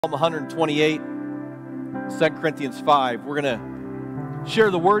Psalm 128, 2 Corinthians 5. We're going to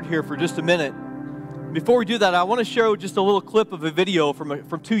share the word here for just a minute. Before we do that, I want to show just a little clip of a video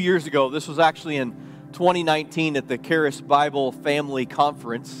from 2 years ago. This was actually in 2019 at the Charis Bible Family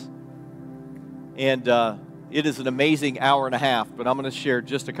Conference. And it is an amazing hour and a half, but I'm going to share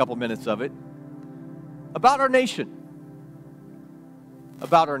just a couple minutes of it. About our nation.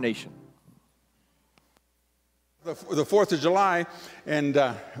 About our nation. The 4th of July, and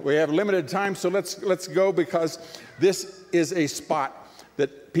we have limited time, so let's go, because this is a spot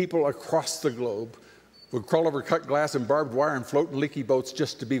that people across the globe would crawl over cut glass and barbed wire and float in leaky boats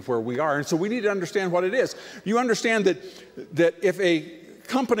just to be where we are. And so we need to understand what it is. You understand that if a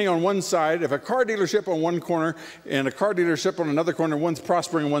company on one side, if a car dealership on one corner and a car dealership on another corner, one's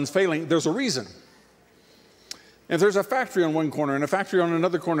prospering and one's failing, there's a reason. If there's a factory on one corner and a factory on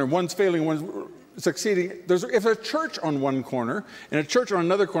another corner, one's failing, one's succeeding. If a church on one corner and a church on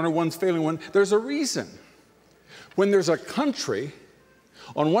another corner, one's failing, there's a reason. When there's a country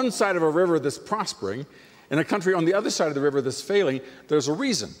on one side of a river that's prospering and a country on the other side of the river that's failing, there's a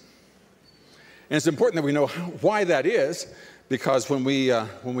reason. And it's important that we know why that is, because when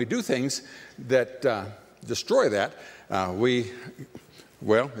we do things that destroy that,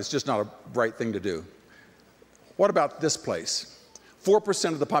 it's just not a right thing to do. What about this place?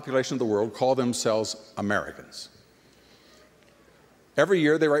 4% of the population of the world call themselves Americans. Every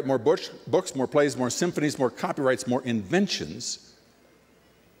year they write more books, more plays, more symphonies, more copyrights, more inventions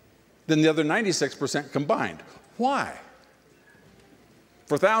than the other 96% combined. Why?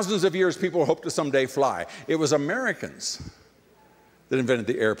 For thousands of years, people hoped to someday fly. It was Americans that invented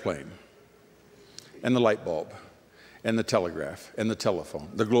the airplane and the light bulb and the telegraph and the telephone,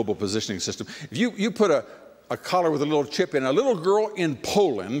 the global positioning system. If you put a collar with a little chip in. A little girl in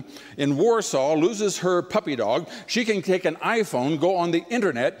Poland, in Warsaw, loses her puppy dog. She can take an iPhone, go on the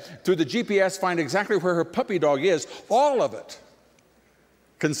internet, through the GPS, find exactly where her puppy dog is. All of it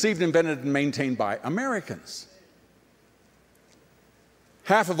conceived, invented, and maintained by Americans.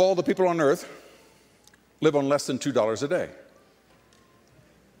 Half of all the people on earth live on less than $2 a day.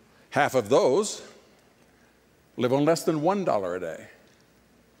 Half of those live on less than $1 a day.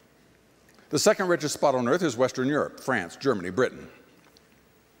 The second richest spot on earth is Western Europe, France, Germany, Britain.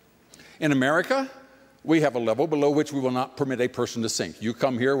 In America, we have a level below which we will not permit a person to sink. You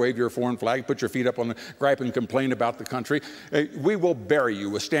come here, wave your foreign flag, put your feet up on the gripe and complain about the country. We will bury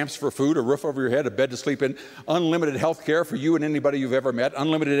you with stamps for food, a roof over your head, a bed to sleep in, unlimited health care for you and anybody you've ever met,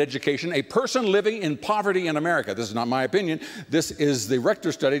 unlimited education. A person living in poverty in America, this is not my opinion, this is the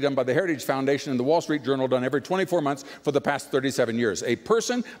Rector study done by the Heritage Foundation and the Wall Street Journal, done every 24 months for the past 37 years. A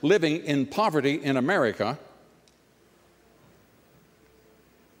person living in poverty in America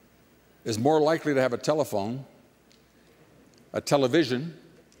is more likely to have a telephone, a television,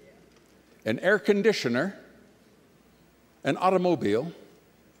 an air conditioner, an automobile,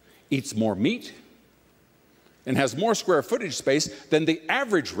 eats more meat, and has more square footage space than the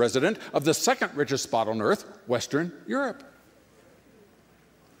average resident of the second richest spot on earth, Western Europe.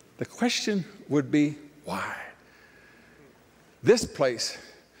 The question would be, why? This place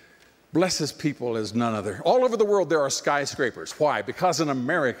blesses people as none other. All over the world there are skyscrapers. Why? Because an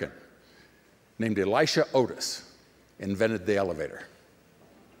American named Elisha Otis invented the elevator.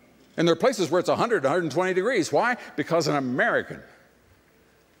 And there are places where it's 100, 120 degrees. Why? Because an American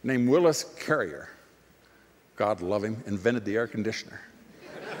named Willis Carrier, God love him, invented the air conditioner.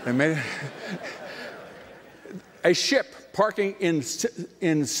 And made a ship parking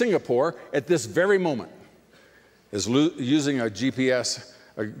in Singapore at this very moment is using a GPS,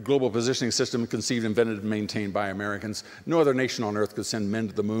 a global positioning system conceived, invented, and maintained by Americans. No other nation on earth could send men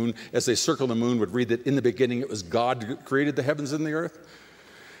to the moon. As they circle the moon, would read that in the beginning it was God who created the heavens and the earth.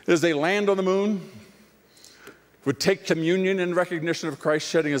 As they land on the moon, would take communion in recognition of Christ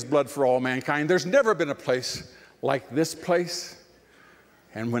shedding his blood for all mankind. There's never been a place like this place.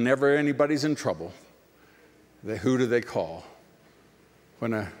 And whenever anybody's in trouble, who do they call?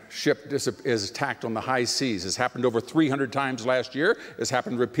 When a ship is attacked on the high seas, has happened over 300 times last year, has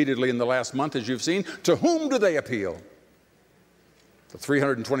happened repeatedly in the last month, as you've seen, to whom do they appeal? The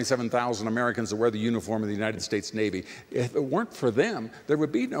 327,000 Americans that wear the uniform of the United States Navy. If it weren't for them, there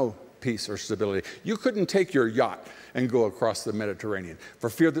would be no peace or stability. You couldn't take your yacht and go across the Mediterranean for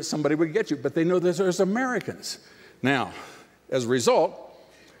fear that somebody would get you, but they know that there's Americans. Now, as a result,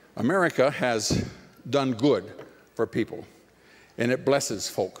 America has done good for people. And it blesses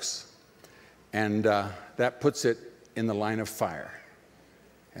folks. And that puts it in the line of fire.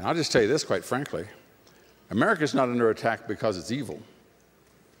 And I'll just tell you this, quite frankly. America's not under attack because it's evil.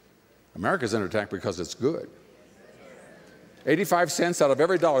 America's under attack because it's good. 85 cents out of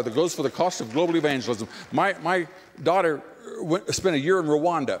every dollar that goes for the cost of global evangelism. My daughter spent a year in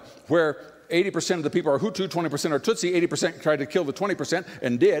Rwanda, where 80% of the people are Hutu, 20% are Tutsi, 80% tried to kill the 20%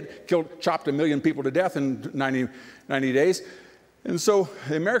 and did, chopped 1 million people to death in 90 days. And so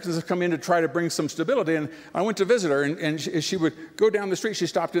the Americans have come in to try to bring some stability, and I went to visit her, and she would go down the street. She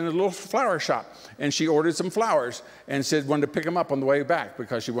stopped in a little flower shop, and she ordered some flowers and said wanted to pick them up on the way back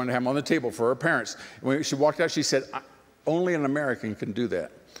because she wanted to have them on the table for her parents. When she walked out, she said, only an American can do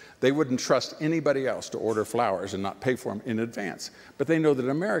that. They wouldn't trust anybody else to order flowers and not pay for them in advance. But they know that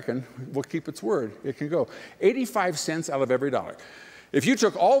an American will keep its word. It can go 85 cents out of every dollar. If you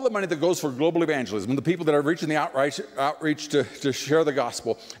took all the money that goes for global evangelism, the people that are reaching the outreach to share the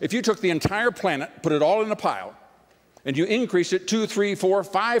gospel, if you took the entire planet, put it all in a pile, and you increased it 2, 3, 4,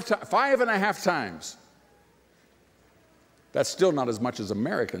 5.5 times, that's still not as much as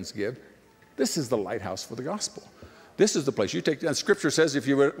Americans give. This is the lighthouse for the gospel. This is the place. You take, and Scripture says if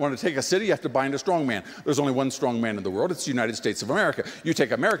you want to take a city, you have to bind a strong man. There's only one strong man in the world. It's the United States of America. You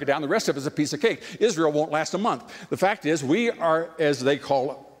take America down, the rest of it is a piece of cake. Israel won't last a month. The fact is, we are, as they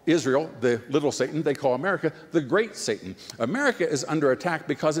call Israel, the little Satan, they call America the great Satan. America is under attack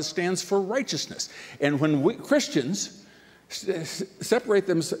because it stands for righteousness. And when we Christians separate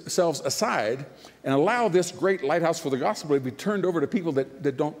themselves aside and allow this great lighthouse for the gospel to be turned over to people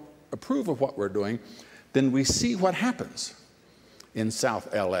that don't approve of what we're doing, then we see what happens in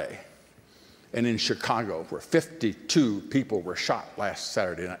South LA and in Chicago, where 52 people were shot last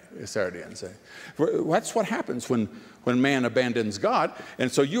Saturday and Sunday. That's what happens when man abandons God.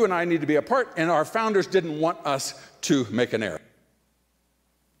 And so you and I need to be a part, and our founders didn't want us to make an error.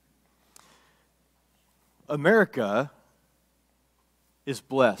 America is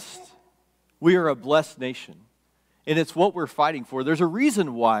blessed. We are a blessed nation, and it's what we're fighting for. There's a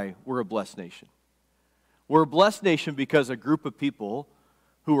reason why we're a blessed nation. We're a blessed nation because a group of people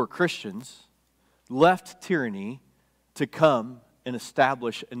who were Christians left tyranny to come and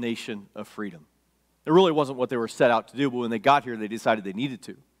establish a nation of freedom. It really wasn't what they were set out to do, but when they got here, they decided they needed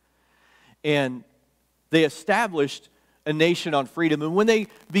to. And they established a nation on freedom. And when they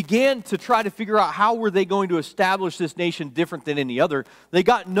began to try to figure out how were they going to establish this nation different than any other, they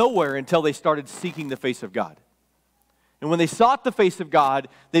got nowhere until they started seeking the face of God. And when they sought the face of God,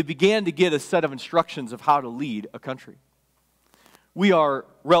 they began to get a set of instructions of how to lead a country. We are a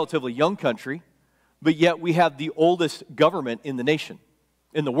relatively young country, but yet we have the oldest government in the nation,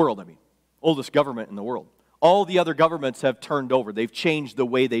 in the world, oldest government in the world. All the other governments have turned over. They've changed the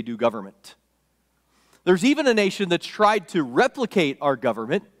way they do government. There's even a nation that's tried to replicate our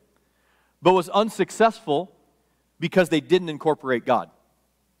government, but was unsuccessful because they didn't incorporate God.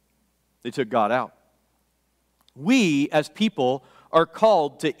 They took God out. We, as people, are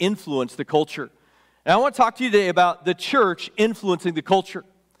called to influence the culture. And I want to talk to you today about the church influencing the culture.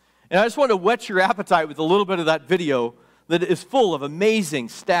 And I just want to whet your appetite with a little bit of that video that is full of amazing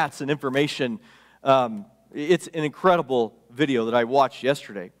stats and information. It's an incredible video that I watched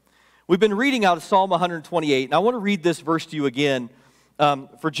yesterday. We've been reading out of Psalm 128, and I want to read this verse to you again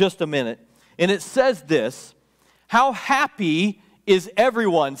for just a minute. And it says this: how happy is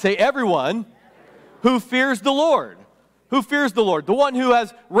everyone, say everyone, who fears the Lord. Who fears the Lord? The one who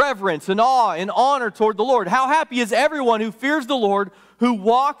has reverence and awe and honor toward the Lord. How happy is everyone who fears the Lord, who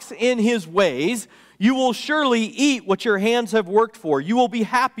walks in his ways. You will surely eat what your hands have worked for. You will be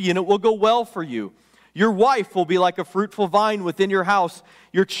happy and it will go well for you. Your wife will be like a fruitful vine within your house,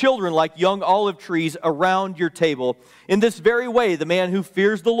 your children like young olive trees around your table. In this very way, the man who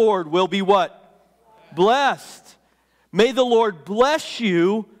fears the Lord will be what? Blessed. May the Lord bless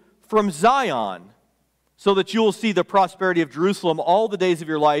you from Zion, so that you will see the prosperity of Jerusalem all the days of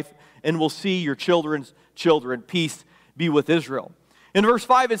your life, and will see your children's children. Peace be with Israel. In verse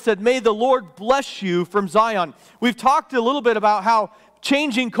 5 it said, may the Lord bless you from Zion. We've talked a little bit about how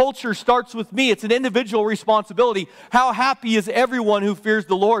changing culture starts with me. It's an individual responsibility. How happy is everyone who fears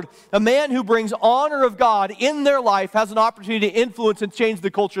the Lord? A man who brings honor of God in their life has an opportunity to influence and change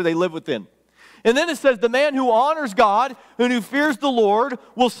the culture they live within. And then it says, the man who honors God and who fears the Lord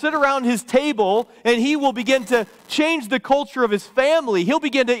will sit around his table, and he will begin to change the culture of his family. He'll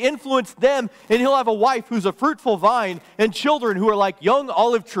begin to influence them, and he'll have a wife who's a fruitful vine and children who are like young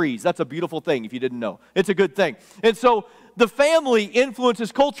olive trees. That's a beautiful thing if you didn't know. It's a good thing. And so the family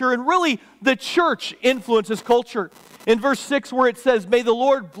influences culture, and really the church influences culture. In verse 6 where it says, may the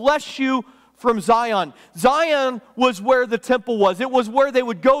Lord bless you from Zion. Zion was where the temple was. It was where they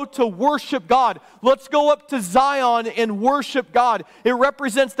would go to worship God. Let's go up to Zion and worship God. It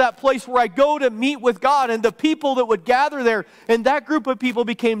represents that place where I go to meet with God, and the people that would gather there, and that group of people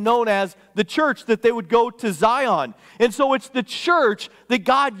became known as the church, that they would go to Zion. And so it's the church that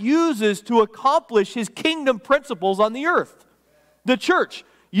God uses to accomplish his kingdom principles on the earth. The church,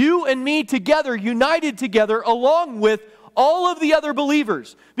 you and me together, united together, along with all of the other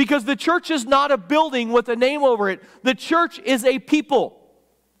believers, because the church is not a building with a name over it. The church is a people.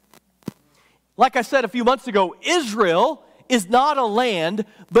 Like I said a few months ago, Israel is not a land,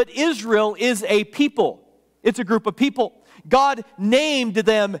 but Israel is a people. It's a group of people. God named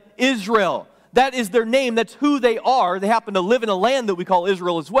them Israel. That is their name. That's who they are. They happen to live in a land that we call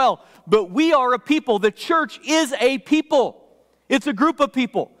Israel as well. But we are a people. The church is a people. It's a group of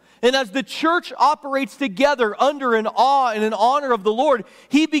people. And as the church operates together under an awe and an honor of the Lord,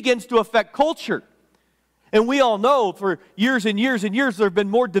 he begins to affect culture. And we all know for years and years and years there have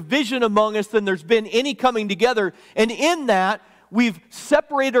been more division among us than there's been any coming together. And in that, we've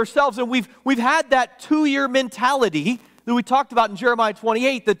separated ourselves, and we've had that 2-year mentality that we talked about in Jeremiah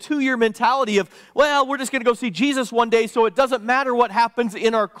 28, the 2-year mentality of, well, we're just going to go see Jesus one day, so it doesn't matter what happens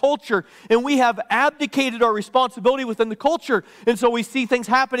in our culture. And we have abdicated our responsibility within the culture. And so we see things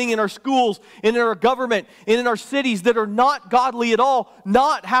happening in our schools, and in our government, and in our cities that are not godly at all,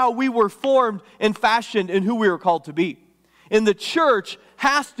 not how we were formed and fashioned and who we were called to be. And the church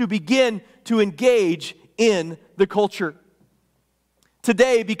has to begin to engage in the culture.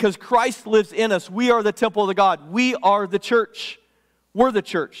 Today, because Christ lives in us, we are the temple of the God. We are the church. We're the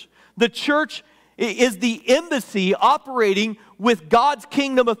church. The church is the embassy operating with God's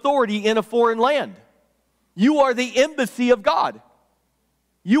kingdom authority in a foreign land. You are the embassy of God.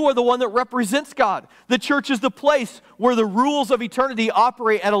 You are the one that represents God. The church is the place where the rules of eternity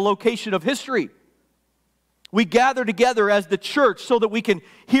operate at a location of history. We gather together as the church so that we can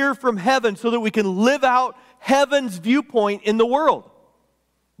hear from heaven, so that we can live out heaven's viewpoint in the world.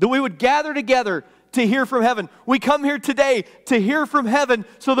 That we would gather together to hear from heaven. We come here today to hear from heaven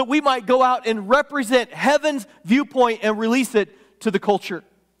so that we might go out and represent heaven's viewpoint and release it to the culture.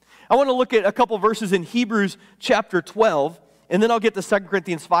 I want to look at a couple verses in Hebrews chapter 12, and then I'll get to 2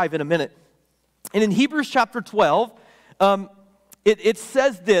 Corinthians 5 in a minute. And in Hebrews chapter 12, it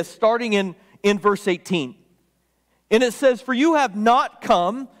says this, starting in verse 18. And it says, "For you have not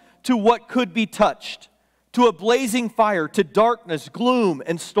come to what could be touched, to a blazing fire, to darkness, gloom,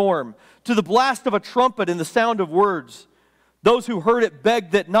 and storm, to the blast of a trumpet and the sound of words. Those who heard it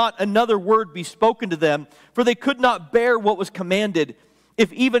begged that not another word be spoken to them, for they could not bear what was commanded.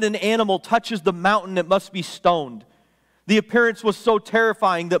 If even an animal touches the mountain, it must be stoned. The appearance was so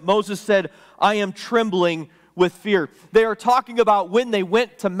terrifying that Moses said, 'I am trembling with fear.'" They are talking about when they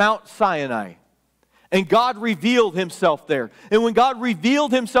went to Mount Sinai. And God revealed himself there. And when God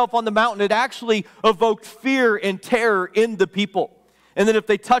revealed himself on the mountain, it actually evoked fear and terror in the people. And then if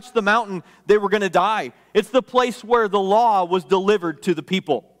they touched the mountain, they were going to die. It's the place where the law was delivered to the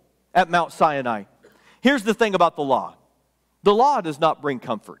people, at Mount Sinai. Here's the thing about the law. The law does not bring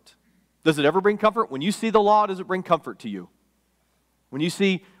comfort. Does it ever bring comfort? When you see the law, does it bring comfort to you? When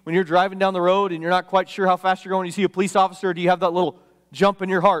you're driving down the road and you're not quite sure how fast you're going, you see a police officer, do you have that little jump in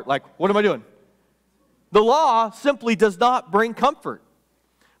your heart? Like, what am I doing? The law simply does not bring comfort.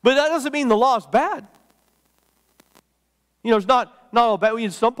 But that doesn't mean the law is bad. It's not all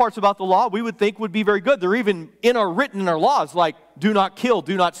bad. Some parts about the law we would think would be very good. They're even written in our laws, like do not kill,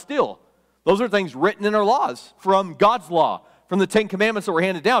 do not steal. Those are things written in our laws from God's law, from the 10 Commandments that were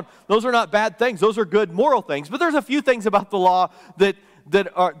handed down. Those are not bad things. Those are good moral things. But there's a few things about the law that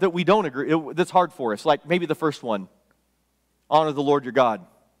we don't agree, that's hard for us. Like maybe the first one, honor the Lord your God.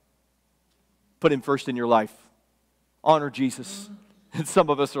 Put him first in your life. Honor Jesus. And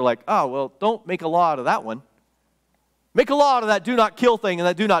some of us are like, oh, well, don't make a law out of that one. Make a law out of that do not kill thing and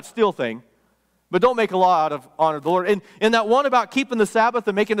that do not steal thing. But don't make a law out of honor the Lord. And that one about keeping the Sabbath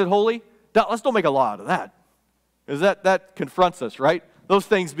and making it holy, let's don't make a law out of that. Because that confronts us, right? Those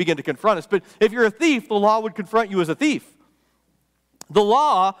things begin to confront us. But if you're a thief, the law would confront you as a thief. The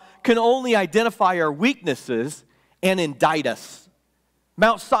law can only identify our weaknesses and indict us.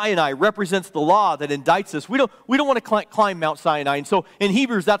 Mount Sinai represents the law that indicts us. We don't want to climb Mount Sinai. And so in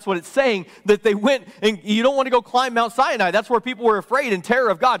Hebrews, that's what it's saying, that they went, and you don't want to go climb Mount Sinai. That's where people were afraid and terror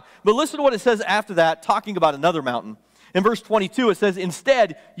of God. But listen to what it says after that, talking about another mountain. In verse 22, it says,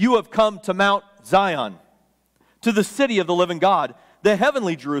 "Instead, you have come to Mount Zion, to the city of the living God, the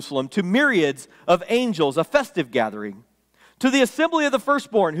heavenly Jerusalem, to myriads of angels, a festive gathering, to the assembly of the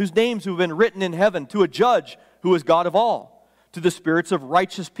firstborn, whose names have been written in heaven, to a judge who is God of all, to the spirits of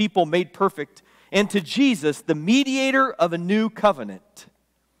righteous people made perfect, and to Jesus, the mediator of a new covenant.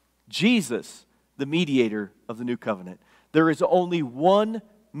 Jesus, the mediator of the new covenant. There is only one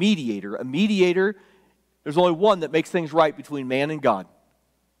mediator. A mediator, there's only one that makes things right between man and God.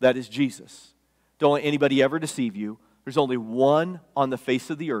 That is Jesus. Don't let anybody ever deceive you. There's only one on the face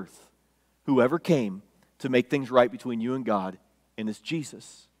of the earth who ever came to make things right between you and God, and it's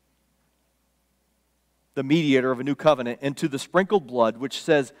Jesus, the mediator of a new covenant, and to the sprinkled blood, which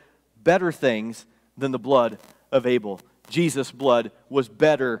says better things than the blood of Abel. Jesus' blood was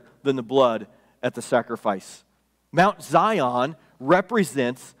better than the blood at the sacrifice. Mount Zion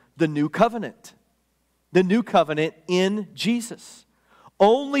represents the new covenant. The new covenant in Jesus.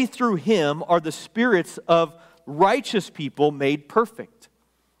 Only through Him are the spirits of righteous people made perfect.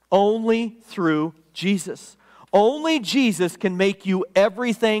 Only through Jesus. Only Jesus can make you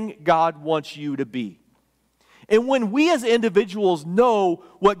everything God wants you to be. And when we as individuals know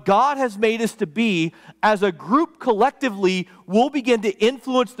what God has made us to be, as a group collectively, we'll begin to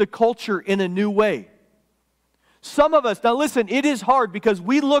influence the culture in a new way. Some of us, now listen, it is hard because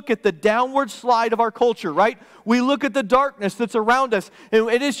we look at the downward slide of our culture, right? We look at the darkness that's around us, and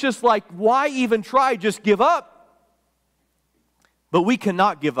it is just like, why even try? Just give up. But we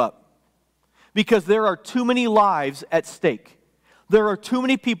cannot give up because there are too many lives at stake. There are too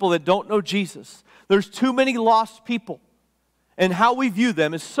many people that don't know Jesus. There's too many lost people. And how we view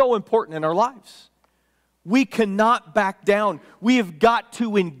them is so important in our lives. We cannot back down. We have got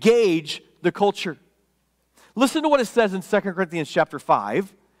to engage the culture. Listen to what it says in 2 Corinthians chapter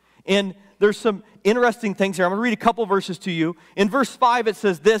 5. And there's some interesting things here. I'm going to read a couple verses to you. In verse 5 it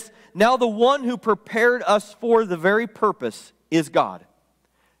says this, "Now the one who prepared us for the very purpose is God.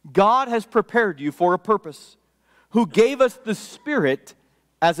 God has prepared you for a purpose, who gave us the Spirit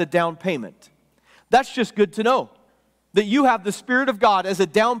as a down payment." That's just good to know, that you have the Spirit of God as a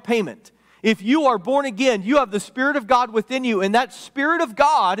down payment. If you are born again, you have the Spirit of God within you, and that Spirit of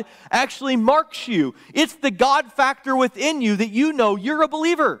God actually marks you. It's the God factor within you that you know you're a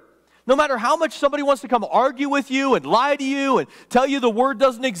believer. No matter how much somebody wants to come argue with you and lie to you and tell you the Word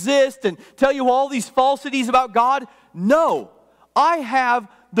doesn't exist and tell you all these falsities about God, no, I have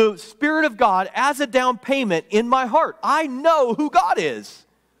the Spirit of God as a down payment in my heart. I know who God is.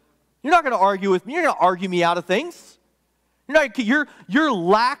 You're not going to argue with me. You're going to argue me out of things. Your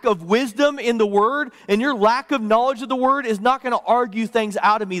lack of wisdom in the Word and your lack of knowledge of the Word is not going to argue things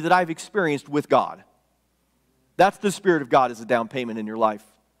out of me that I've experienced with God. That's the Spirit of God as a down payment in your life.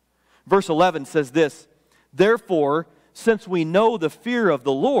 Verse 11 says this, "Therefore, since we know the fear of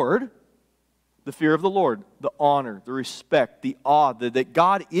the Lord," the honor, the respect, the awe, that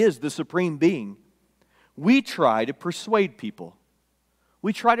God is the supreme being, "we try to persuade people."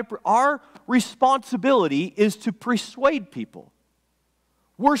 Our responsibility is to persuade people.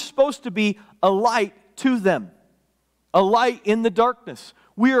 We're supposed to be a light to them, a light in the darkness.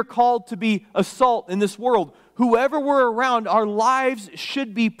 We are called to be a salt in this world. Whoever we're around, our lives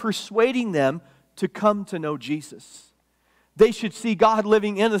should be persuading them to come to know Jesus. They should see God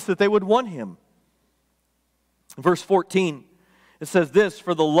living in us, that they would want Him. Verse 14, it says this,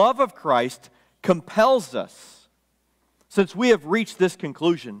 "For the love of Christ compels us, since we have reached this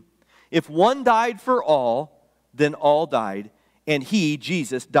conclusion, if one died for all, then all died, and He,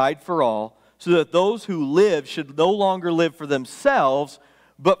 Jesus, died for all, so that those who live should no longer live for themselves,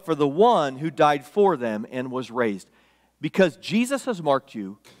 but for the one who died for them and was raised." Because Jesus has marked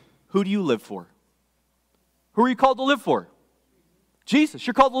you, who do you live for? Who are you called to live for? Jesus.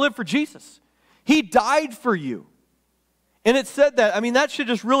 You're called to live for Jesus. He died for you. And it said that, that should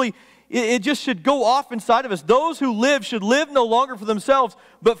just really, it just should go off inside of us. Those who live should live no longer for themselves,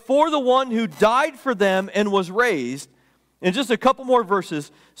 but for the one who died for them and was raised. And just a couple more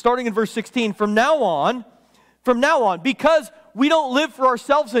verses, starting in verse 16. From now on, because we don't live for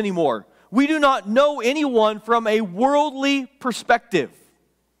ourselves anymore, we do not know anyone from a worldly perspective.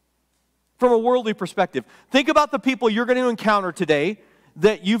 From a worldly perspective. Think about the people you're going to encounter today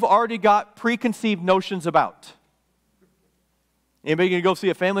that you've already got preconceived notions about. Anybody going to go see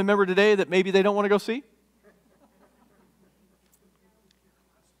a family member today that maybe they don't want to go see?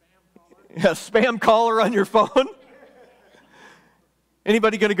 A spam caller on your phone?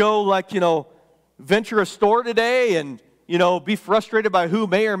 Anybody going to go venture a store today and, be frustrated by who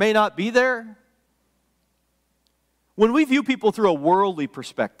may or may not be there? When we view people through a worldly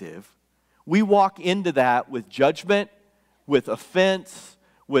perspective, we walk into that with judgment, with offense,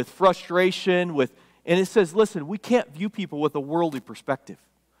 with frustration, and it says, listen, we can't view people with a worldly perspective.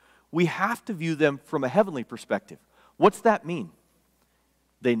 We have to view them from a heavenly perspective. What's that mean?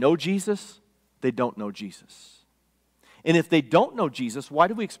 They know Jesus, they don't know Jesus. And if they don't know Jesus, why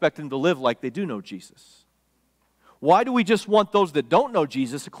do we expect them to live like they do know Jesus? Why do we just want those that don't know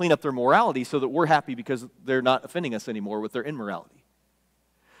Jesus to clean up their morality so that we're happy because they're not offending us anymore with their immorality?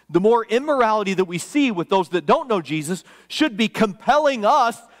 The more immorality that we see with those that don't know Jesus should be compelling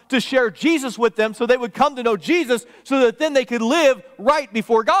us to share Jesus with them so they would come to know Jesus so that then they could live right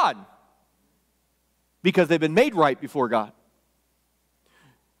before God. Because they've been made right before God.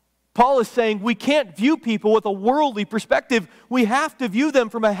 Paul is saying we can't view people with a worldly perspective. We have to view them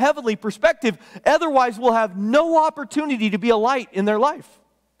from a heavenly perspective. Otherwise, we'll have no opportunity to be a light in their life.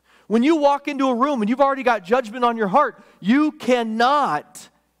 When you walk into a room and you've already got judgment on your heart, you cannot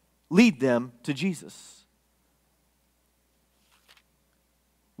lead them to Jesus.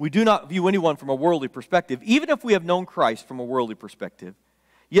 We do not view anyone from a worldly perspective, even if we have known Christ from a worldly perspective,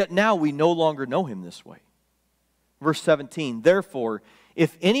 yet now we no longer know him this way. Verse 17, therefore,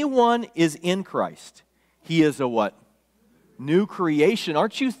 if anyone is in Christ, he is a what? New creation.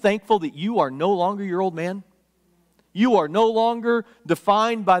 Aren't you thankful that you are no longer your old man? You are no longer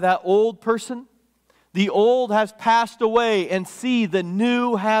defined by that old person. The old has passed away, and see, the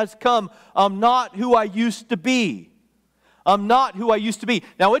new has come. I'm not who I used to be. I'm not who I used to be.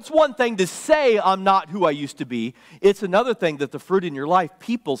 Now, it's one thing to say I'm not who I used to be. It's another thing that the fruit in your life,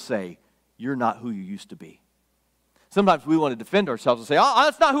 people say, you're not who you used to be. Sometimes we want to defend ourselves and say,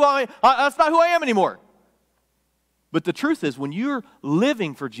 that's not who I am anymore. But the truth is, when you're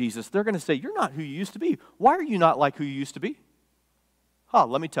living for Jesus, they're going to say, you're not who you used to be. Why are you not like who you used to be?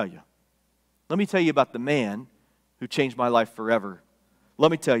 Let me tell you. Let me tell you about the man who changed my life forever.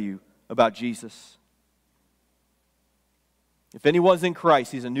 Let me tell you about Jesus. If anyone's in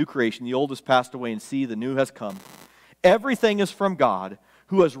Christ, he's a new creation. The old has passed away, and see, the new has come. Everything is from God,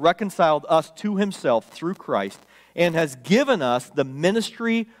 who has reconciled us to himself through Christ, and has given us the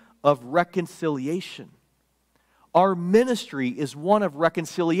ministry of reconciliation. Our ministry is one of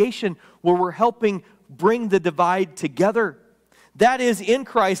reconciliation, where we're helping bring the divide together. That is, in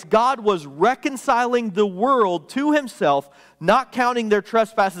Christ, God was reconciling the world to himself, not counting their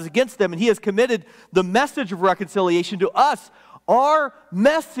trespasses against them, and he has committed the message of reconciliation to us. Our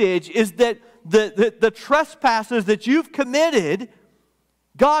message is that the trespasses that you've committed,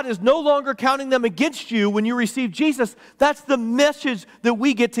 God is no longer counting them against you when you receive Jesus. That's the message that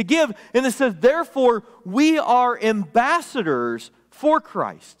we get to give. And it says, therefore, we are ambassadors for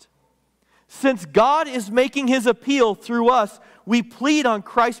Christ. Since God is making his appeal through us, we plead on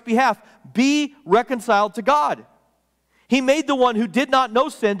Christ's behalf, be reconciled to God. He made the one who did not know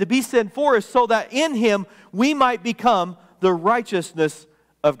sin to be sin for us, so that in him we might become the righteousness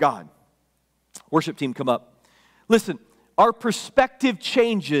of God. Worship team, come up. Listen, our perspective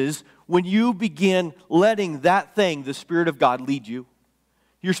changes when you begin letting that thing, the Spirit of God, lead you.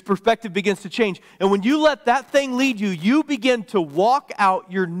 Your perspective begins to change. And when you let that thing lead you, you begin to walk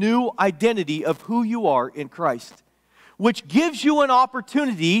out your new identity of who you are in Christ, which gives you an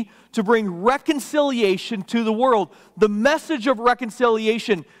opportunity to bring reconciliation to the world. The message of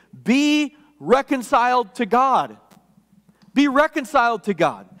reconciliation, be reconciled to God. Be reconciled to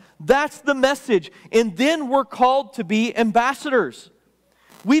God. That's the message. And then we're called to be ambassadors.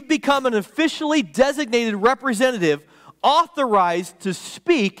 We've become an officially designated representative authorized to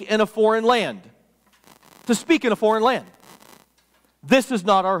speak in a foreign land. To speak in a foreign land. This is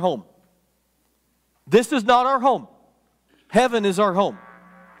not our home. This is not our home. Heaven is our home.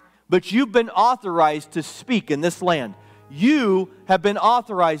 But you've been authorized to speak in this land. You have been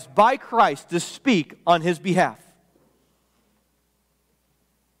authorized by Christ to speak on his behalf.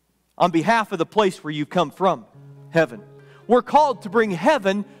 On behalf of the place where you've come from, heaven. We're called to bring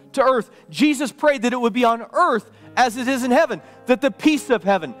heaven to earth. Jesus prayed that it would be on earth as it is in heaven, that the peace of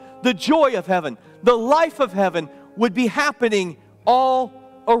heaven, the joy of heaven, the life of heaven would be happening all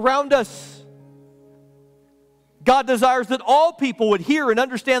around us. God desires that all people would hear and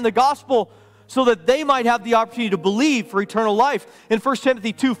understand the gospel so that they might have the opportunity to believe for eternal life. In 1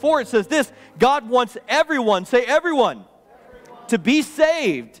 Timothy 2:4 it says this, God wants everyone, say everyone, to be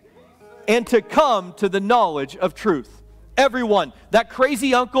saved and to come to the knowledge of truth. Everyone. That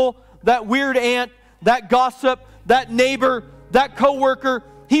crazy uncle, that weird aunt, that gossip, that neighbor, that coworker,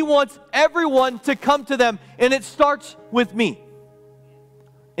 he wants everyone to come to them. And it starts with me.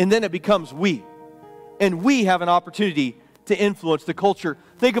 And then it becomes we. And we have an opportunity to influence the culture.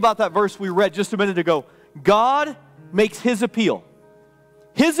 Think about that verse we read just a minute ago. God makes his appeal.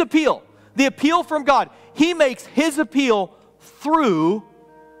 His appeal. The appeal from God. He makes his appeal through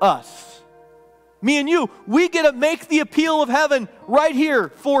us. Me and you, we get to make the appeal of heaven right here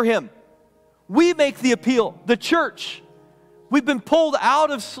for him. We make the appeal. The church, we've been pulled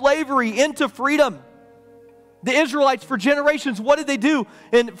out of slavery into freedom. The Israelites, for generations, what did they do?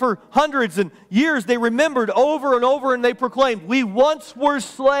 And for hundreds and years, they remembered over and over, and they proclaimed, we once were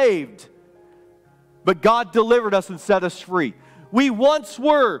enslaved, but God delivered us and set us free. We once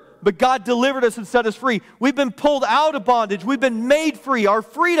were, but God delivered us and set us free. We've been pulled out of bondage. We've been made free. Our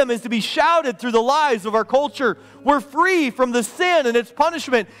freedom is to be shouted through the lives of our culture. We're free from the sin and its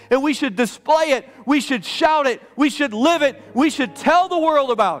punishment, and we should display it. We should shout it. We should live it. We should tell the world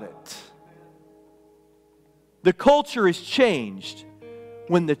about it. The culture is changed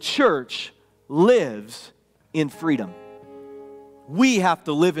when the church lives in freedom. We have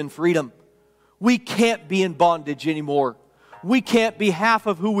to live in freedom. We can't be in bondage anymore. We can't be half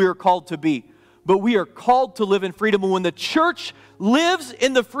of who we are called to be. But we are called to live in freedom. And when the church lives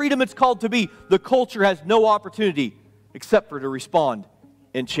in the freedom it's called to be, the culture has no opportunity except for to respond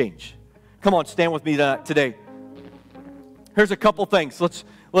and change. Come on, stand with me today. Here's a couple things. Let's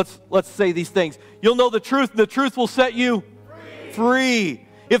say these things. You'll know the truth, and the truth will set you free.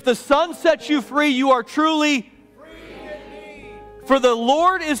 If the Son sets you free, you are truly free. For the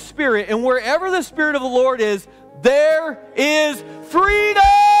Lord is Spirit, and wherever the Spirit of the Lord is, there is freedom!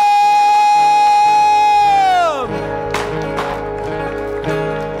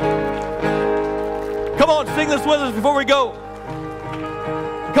 Come on, sing this with us before we go.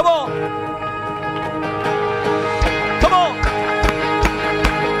 Come on.